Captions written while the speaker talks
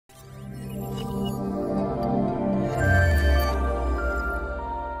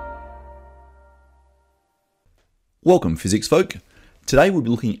Welcome, physics folk. Today we'll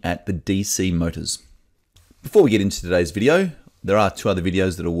be looking at the DC motors. Before we get into today's video, there are two other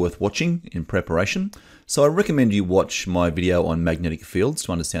videos that are worth watching in preparation. So I recommend you watch my video on magnetic fields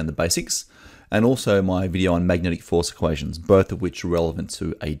to understand the basics, and also my video on magnetic force equations, both of which are relevant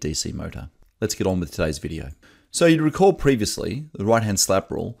to a DC motor. Let's get on with today's video. So you'd recall previously, the right-hand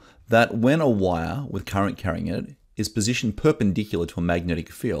slap rule, that when a wire with current carrying it is positioned perpendicular to a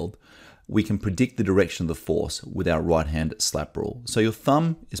magnetic field, we can predict the direction of the force with our right-hand slap rule. So your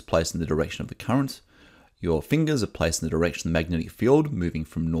thumb is placed in the direction of the current, your fingers are placed in the direction of the magnetic field, moving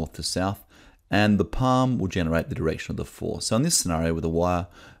from north to south, and the palm will generate the direction of the force. So in this scenario, with a wire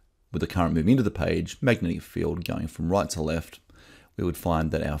with the current moving into the page, magnetic field going from right to left, we would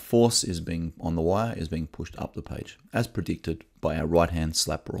find that our force on the wire is being pushed up the page, as predicted by our right-hand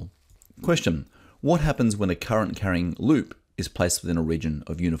slap rule. Question: what happens when a current carrying loop is placed within a region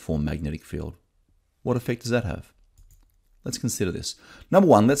of uniform magnetic field? What effect does that have? Let's consider this. Number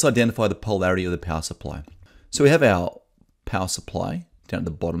one, let's identify the polarity of the power supply. So we have our power supply down at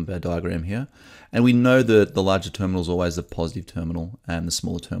the bottom of our diagram here, and we know that the larger terminal is always the positive terminal and the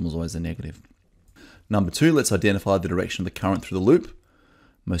smaller terminal is always the negative. Number two, let's identify the direction of the current through the loop.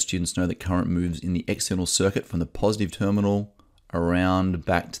 Most students know that current moves in the external circuit from the positive terminal around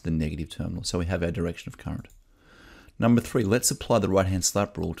back to the negative terminal. So we have our direction of current. Number three, let's apply the right-hand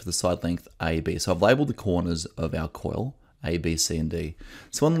slap rule to the side length AB. So I've labeled the corners of our coil, A, B, C, and D.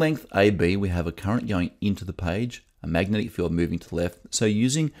 So on length AB, we have a current going into the page, a magnetic field moving to the left. So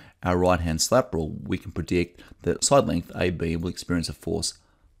using our right-hand slap rule, we can predict that side length AB will experience a force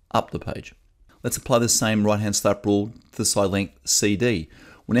up the page. Let's apply the same right-hand slap rule to the side length CD.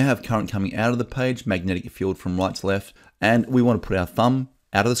 We now have current coming out of the page, magnetic field from right to left, and we want to put our thumb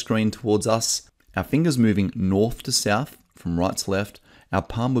out of the screen towards us. Our fingers moving north to south, from right to left. Our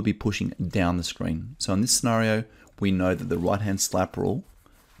palm will be pushing down the screen. So in this scenario, we know that the right-hand slap rule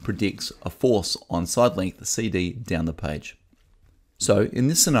predicts a force on side length CD down the page. So in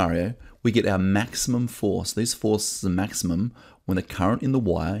this scenario, we get our maximum force. These forces are maximum when the current in the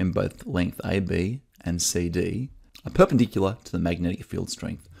wire in both length AB and CD are perpendicular to the magnetic field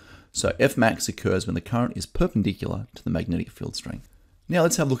strength. So F max occurs when the current is perpendicular to the magnetic field strength. Now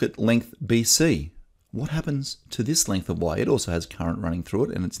let's have a look at length BC. What happens to this length of wire? It also has current running through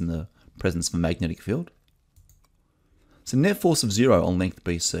it, and it's in the presence of a magnetic field. So net force of 0 on length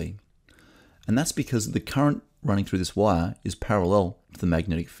BC. And that's because the current running through this wire is parallel to the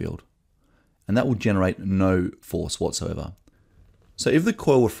magnetic field. And that will generate no force whatsoever. So if the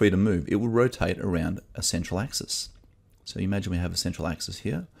coil were free to move, it would rotate around a central axis. So imagine we have a central axis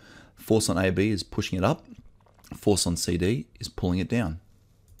here. Force on AB is pushing it up. Force on CD is pulling it down.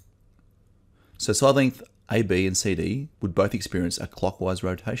 So side length AB and CD would both experience a clockwise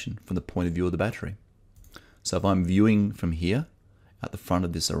rotation from the point of view of the battery. So if I'm viewing from here at the front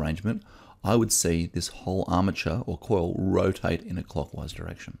of this arrangement, I would see this whole armature or coil rotate in a clockwise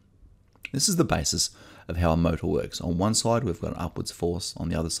direction. This is the basis of how a motor works. On one side we've got an upwards force, on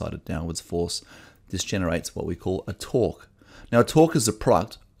the other side a downwards force. This generates what we call a torque. Now a torque is the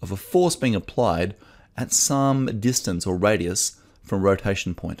product of a force being applied at some distance or radius from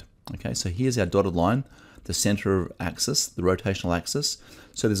rotation point. Okay, so here's our dotted line, the center of axis, the rotational axis.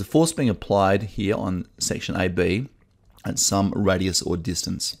 So there's a force being applied here on section AB at some radius or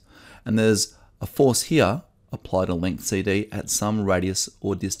distance. And there's a force here applied on length CD at some radius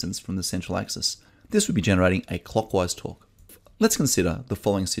or distance from the central axis. This would be generating a clockwise torque. Let's consider the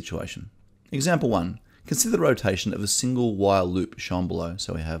following situation. Example 1. Consider the rotation of a single wire loop shown below.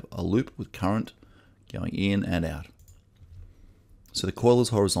 So we have a loop with current going in and out. So the coil is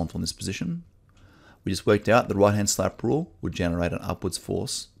horizontal in this position. We just worked out the right-hand slap rule would generate an upwards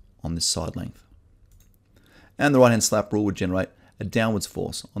force on this side length. And the right-hand slap rule would generate a downwards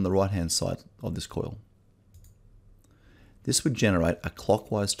force on the right-hand side of this coil. This would generate a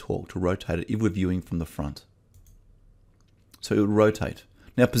clockwise torque to rotate it if we're viewing from the front. So it would rotate.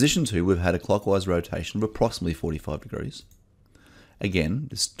 Now position 2, we've had a clockwise rotation of approximately 45 degrees. Again,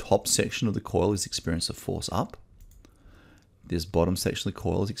 this top section of the coil is experiencing a force up. This bottom section of the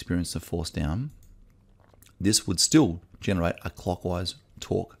coil is experiencing a force down. This would still generate a clockwise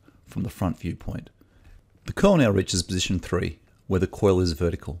torque from the front viewpoint. The coil now reaches position 3, where the coil is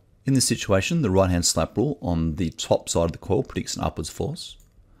vertical. In this situation, the right-hand slap rule on the top side of the coil predicts an upwards force.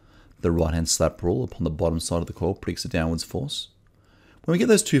 The right-hand slap rule upon the bottom side of the coil predicts a downwards force. When we get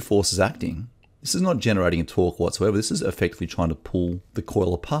those two forces acting, this is not generating a torque whatsoever. This is effectively trying to pull the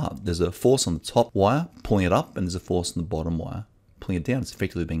coil apart. There's a force on the top wire pulling it up, and there's a force on the bottom wire pulling it down. It's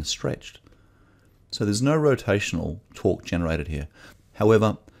effectively being stretched. So there's no rotational torque generated here.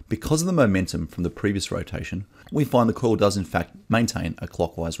 However, Because of the momentum from the previous rotation, we find the coil does in fact maintain a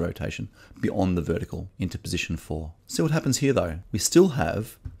clockwise rotation beyond the vertical into position 4. See what happens here though. We still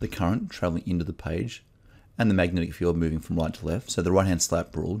have the current traveling into the page and the magnetic field moving from right to left. So the right hand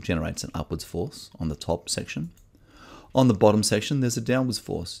slap rule generates an upwards force on the top section. On the bottom section, there's a downwards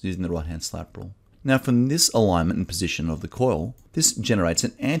force using the right hand slap rule. Now from this alignment and position of the coil, this generates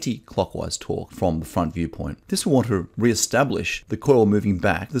an anti-clockwise torque from the front viewpoint. This will want to re-establish the coil moving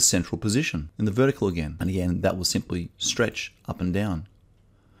back to the central position in the vertical again. And again, that will simply stretch up and down.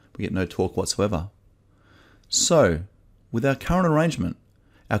 We get no torque whatsoever. So with our current arrangement,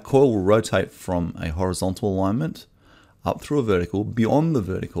 our coil will rotate from a horizontal alignment up through a vertical, beyond the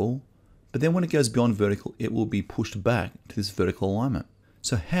vertical, but then when it goes beyond vertical, it will be pushed back to this vertical alignment.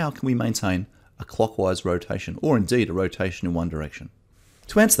 So how can we maintain a clockwise rotation, or indeed a rotation in one direction?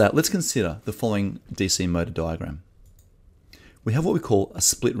 To answer that, let's consider the following DC motor diagram. We have what we call a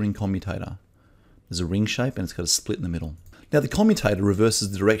split ring commutator. There's a ring shape and it's got a split in the middle. Now the commutator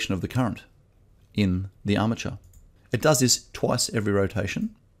reverses the direction of the current in the armature. It does this twice every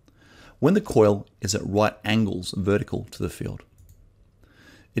rotation when the coil is at right angles vertical to the field.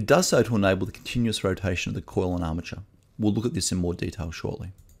 It does so to enable the continuous rotation of the coil and armature. We'll look at this in more detail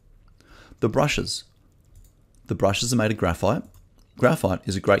shortly. The brushes. The brushes are made of graphite. Graphite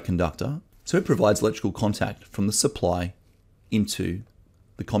is a great conductor, so it provides electrical contact from the supply into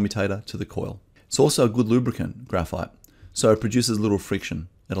the commutator to the coil. It's also a good lubricant, graphite, so it produces little friction.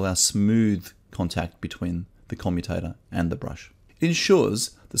 It allows smooth contact between the commutator and the brush. It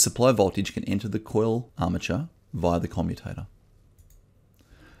ensures the supply voltage can enter the coil armature via the commutator.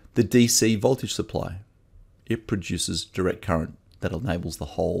 The DC voltage supply. It produces direct current that enables the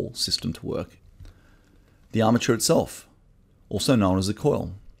whole system to work. The armature itself, also known as a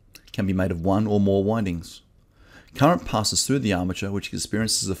coil, can be made of one or more windings. Current passes through the armature, which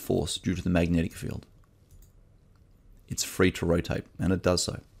experiences a force due to the magnetic field. It's free to rotate, and it does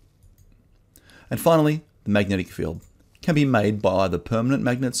so. And finally, the magnetic field can be made by either permanent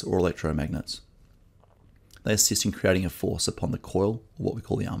magnets or electromagnets. They assist in creating a force upon the coil, or what we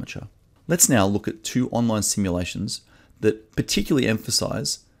call the armature. Let's now look at two online simulations that particularly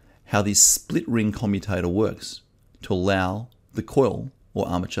emphasize how the split ring commutator works to allow the coil or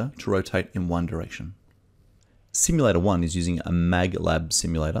armature to rotate in one direction. Simulator 1 is using a MagLab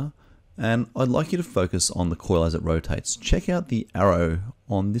simulator, and I'd like you to focus on the coil as it rotates. Check out the arrow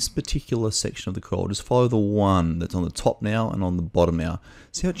on this particular section of the coil. Just follow the one that's on the top now and on the bottom now.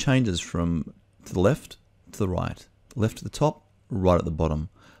 See how it changes from to the left to the right, left to the top, right at the bottom,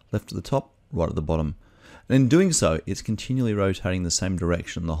 left to the top, right at the bottom. And in doing so, it's continually rotating the same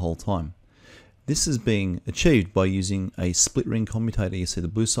direction the whole time. This is being achieved by using a split ring commutator. You see the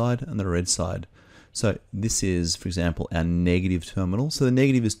blue side and the red side. So this is, for example, our negative terminal. So the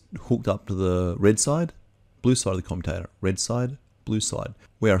negative is hooked up to the red side, blue side of the commutator, red side, blue side.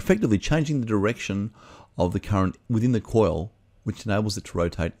 We are effectively changing the direction of the current within the coil, which enables it to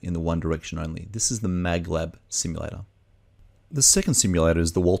rotate in the one direction only. This is the MagLab simulator. The second simulator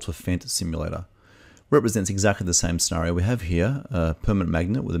is the Walter Fent simulator. Represents exactly the same scenario. We have here a permanent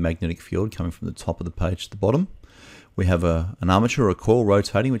magnet with a magnetic field coming from the top of the page to the bottom. We have an armature or a coil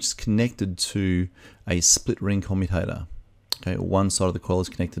rotating, which is connected to a split ring commutator. Okay, one side of the coil is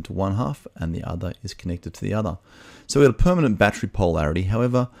connected to one half and the other is connected to the other. So we have a permanent battery polarity.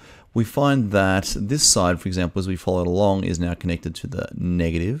 However, we find that this side, for example, as we follow it along, is now connected to the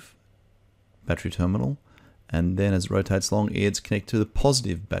negative battery terminal. And then as it rotates along, it's connected to the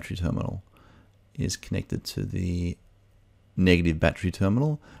positive battery terminal. Is connected to the negative battery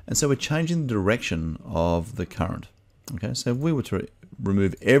terminal, and so we're changing the direction of the current. Okay, so if we were to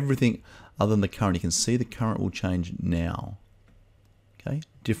remove everything other than the current, you can see the current will change now. Okay,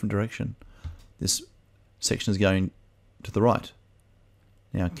 different direction. This section is going to the right,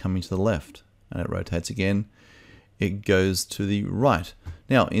 now coming to the left, and it rotates again. It goes to the right.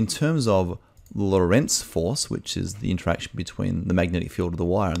 Now, in terms of Lorentz force, which is the interaction between the magnetic field of the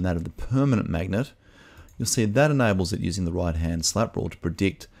wire and that of the permanent magnet, you'll see that enables it, using the right hand slap rule, to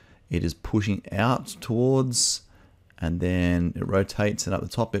predict it is pushing out towards, and then it rotates, and at the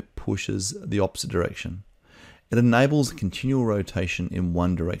top it pushes the opposite direction. It enables a continual rotation in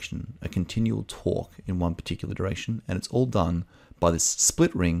one direction, a continual torque in one particular direction, and it's all done by this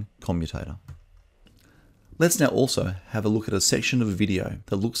split ring commutator. Let's now also have a look at a section of a video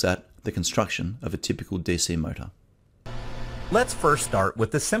that looks at the construction of a typical DC motor. Let's first start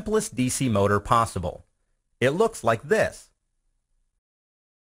with the simplest DC motor possible. It looks like this.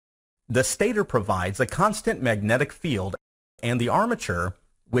 The stator provides a constant magnetic field, and the armature,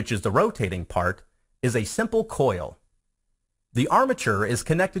 which is the rotating part, is a simple coil. The armature is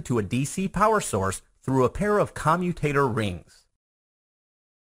connected to a DC power source through a pair of commutator rings.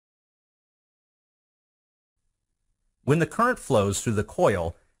 When the current flows through the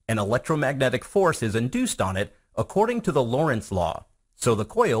coil, an electromagnetic force is induced on it according to the Lorentz law, so the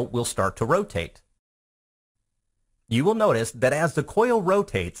coil will start to rotate. You will notice that as the coil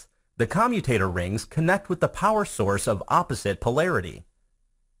rotates, the commutator rings connect with the power source of opposite polarity.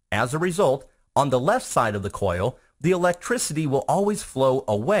 As a result, on the left side of the coil, the electricity will always flow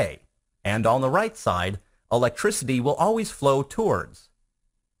away, and on the right side, electricity will always flow towards.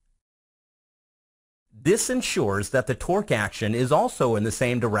 This ensures that the torque action is also in the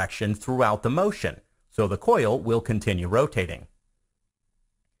same direction throughout the motion, so the coil will continue rotating.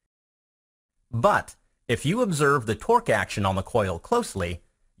 But if you observe the torque action on the coil closely,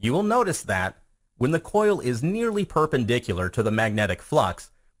 you will notice that when the coil is nearly perpendicular to the magnetic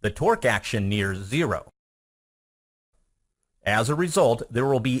flux, the torque action nears zero. As a result, there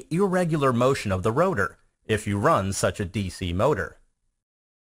will be irregular motion of the rotor if you run such a DC motor.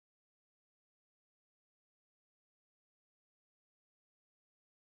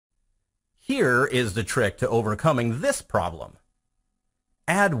 Here is the trick to overcoming this problem.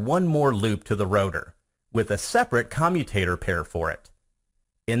 Add one more loop to the rotor, with a separate commutator pair for it.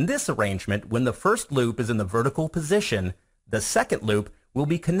 In this arrangement, when the first loop is in the vertical position, the second loop will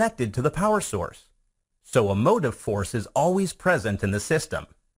be connected to the power source, so a motive force is always present in the system.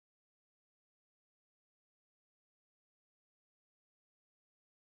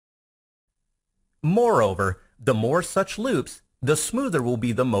 Moreover, the more such loops, the smoother will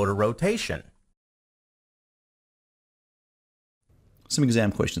be the motor rotation. Some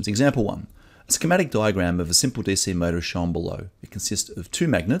exam questions. Example 1. A schematic diagram of a simple DC motor is shown below. It consists of two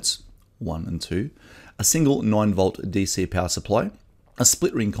magnets, 1 and 2, a single 9-volt DC power supply, a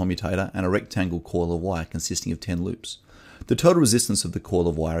split ring commutator, and a rectangle coil of wire consisting of 10 loops. The total resistance of the coil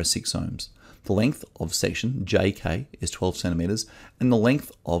of wire is 6 ohms. The length of section JK is 12 centimeters, and the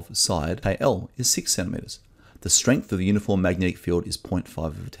length of side KL is 6 centimeters. The strength of the uniform magnetic field is 0.5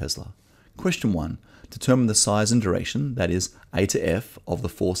 of a Tesla. Question 1. Determine the size and direction, that is A to F, of the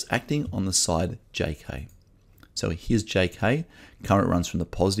force acting on the side JK. So here's JK. Current runs from the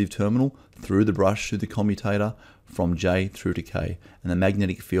positive terminal through the brush through the commutator from J through to K, and the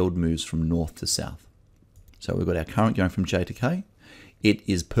magnetic field moves from north to south. So we've got our current going from J to K. It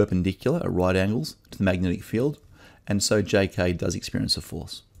is perpendicular at right angles to the magnetic field, and so JK does experience a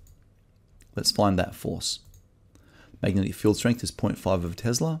force. Let's find that force. Magnetic field strength is 0.5 of a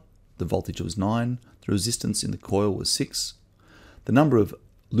Tesla. The voltage was 9. The resistance in the coil was 6. The number of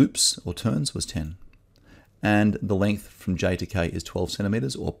loops or turns was 10. And the length from J to K is 12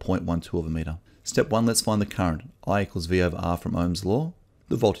 centimeters or 0.12 of a meter. Step 1, let's find the current. I equals V over R from Ohm's law.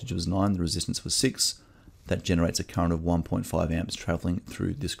 The voltage was 9. The resistance was 6. That generates a current of 1.5 amps traveling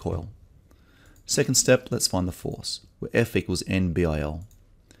through this coil. Second step, let's find the force, where F equals NBIL.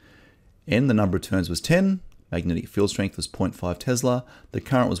 N, the number of turns was 10. Magnetic field strength was 0.5 Tesla. The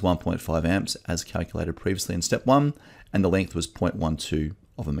current was 1.5 amps as calculated previously in step 1, and the length was 0.12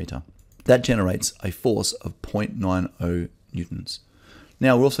 of a meter. That generates a force of 0.90 newtons.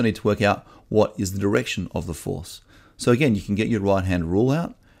 Now we also need to work out what is the direction of the force. So again, you can get your right hand rule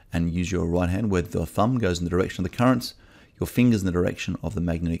out and use your right hand where the thumb goes in the direction of the current, your fingers in the direction of the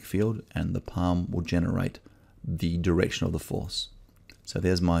magnetic field, and the palm will generate the direction of the force. So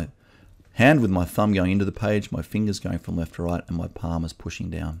there's my hand with my thumb going into the page, my fingers going from left to right, and my palm is pushing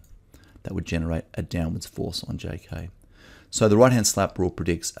down. That would generate a downwards force on JK. So the right hand slap rule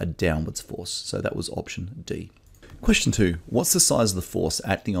predicts a downwards force. So that was option D. Question 2. What's the size of the force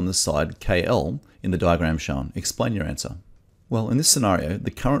acting on the side KL in the diagram shown? Explain your answer. Well, in this scenario, the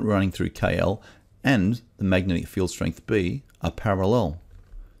current running through KL and the magnetic field strength B are parallel.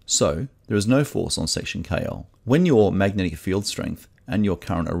 So there is no force on section KL. When your magnetic field strength and your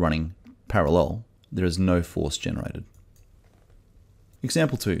current are running parallel, there is no force generated.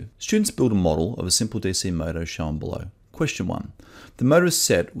 Example 2. Students build a model of a simple DC motor shown below. Question 1. The motor is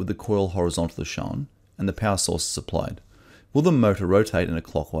set with the coil horizontal as shown and the power source is applied. Will the motor rotate in a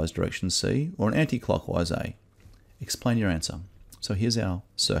clockwise direction C or an anti-clockwise A? Explain your answer. So here's our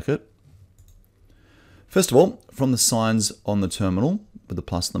circuit. First of all, from the signs on the terminal with the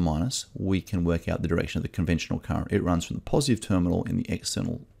plus and the minus, we can work out the direction of the conventional current. It runs from the positive terminal in the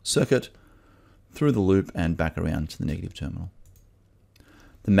external circuit through the loop and back around to the negative terminal.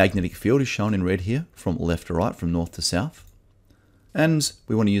 The magnetic field is shown in red here from left to right, from north to south. And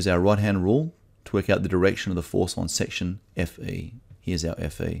we want to use our right hand rule to work out the direction of the force on section FE. Here's our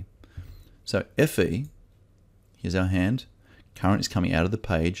FE. So FE, here's our hand. Current is coming out of the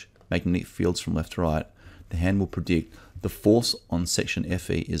page. Magnetic fields from left to right. The hand will predict the force on section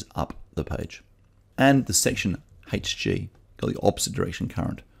FE is up the page. And the section HG, got the opposite direction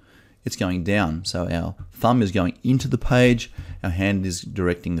current. It's going down, so our thumb is going into the page, our hand is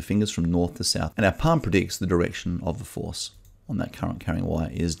directing the fingers from north to south, and our palm predicts the direction of the force on that current carrying wire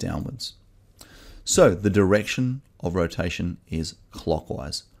is downwards. So the direction of rotation is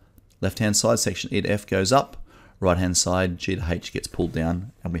clockwise. Left-hand side, section E to F goes up, right-hand side, G to H gets pulled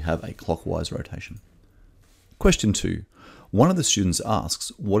down, and we have a clockwise rotation. Question 2. One of the students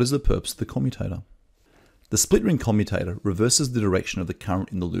asks, what is the purpose of the commutator? The split ring commutator reverses the direction of the current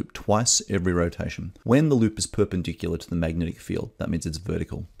in the loop twice every rotation. When the loop is perpendicular to the magnetic field, that means it's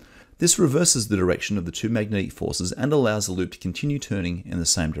vertical. This reverses the direction of the two magnetic forces and allows the loop to continue turning in the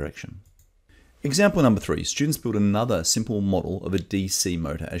same direction. Example number 3. Students build another simple model of a DC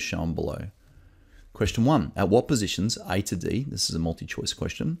motor as shown below. Question 1. At what positions, A to D, this is a multi-choice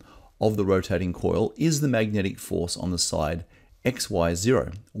question, of the rotating coil is the magnetic force on the side X, Y,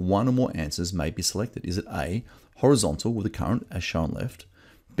 0. One or more answers may be selected. Is it A, horizontal with a current as shown left,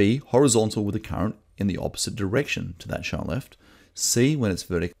 B, horizontal with a current in the opposite direction to that shown left, C, when it's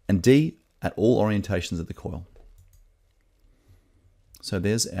vertical, and D, at all orientations of the coil? So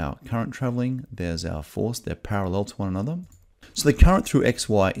there's our current traveling, there's our force, they're parallel to one another. So the current through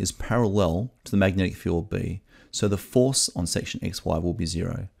XY is parallel to the magnetic field B, so the force on section XY will be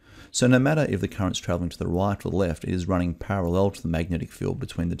 0. So no matter if the current's traveling to the right or the left, it is running parallel to the magnetic field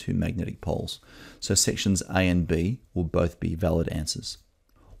between the two magnetic poles. So sections A and B will both be valid answers.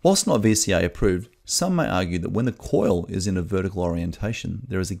 Whilst not VCA approved, some may argue that when the coil is in a vertical orientation,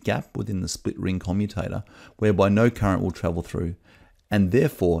 there is a gap within the split ring commutator whereby no current will travel through, and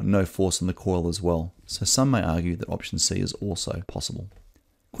therefore no force on the coil as well. So some may argue that option C is also possible.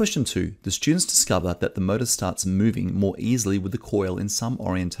 Question 2. The students discover that the motor starts moving more easily with the coil in some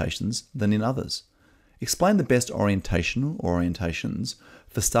orientations than in others. Explain the best orientation or orientations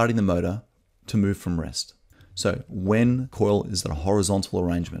for starting the motor to move from rest. So when coil is in a horizontal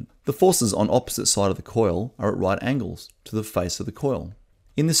arrangement, the forces on opposite side of the coil are at right angles to the face of the coil.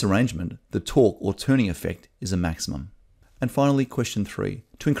 In this arrangement, the torque or turning effect is a maximum. And finally, question 3.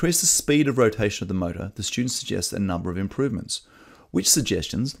 To increase the speed of rotation of the motor, the students suggest a number of improvements. Which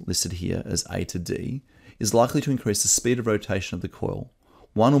suggestions, listed here as A to D, is likely to increase the speed of rotation of the coil?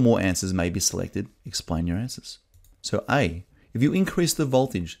 One or more answers may be selected. Explain your answers. So A, if you increase the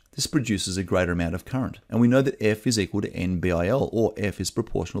voltage, this produces a greater amount of current. And we know that F is equal to NBIL, or F is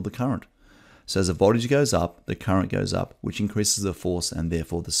proportional to the current. So as the voltage goes up, the current goes up, which increases the force and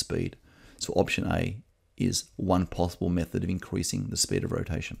therefore the speed. So option A is one possible method of increasing the speed of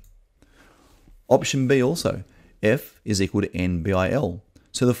rotation. Option B also. F is equal to NBIL.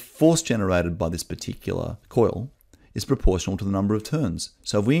 So the force generated by this particular coil is proportional to the number of turns.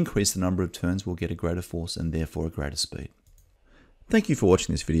 So if we increase the number of turns, we'll get a greater force and therefore a greater speed. Thank you for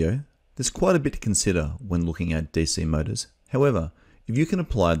watching this video. There's quite a bit to consider when looking at DC motors. However, if you can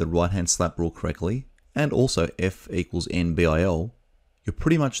apply the right-hand slap rule correctly, and also F equals NBIL, you're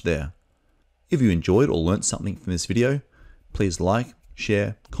pretty much there. If you enjoyed or learnt something from this video, please like,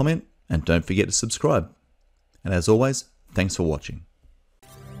 share, comment, and don't forget to subscribe. And as always, thanks for watching.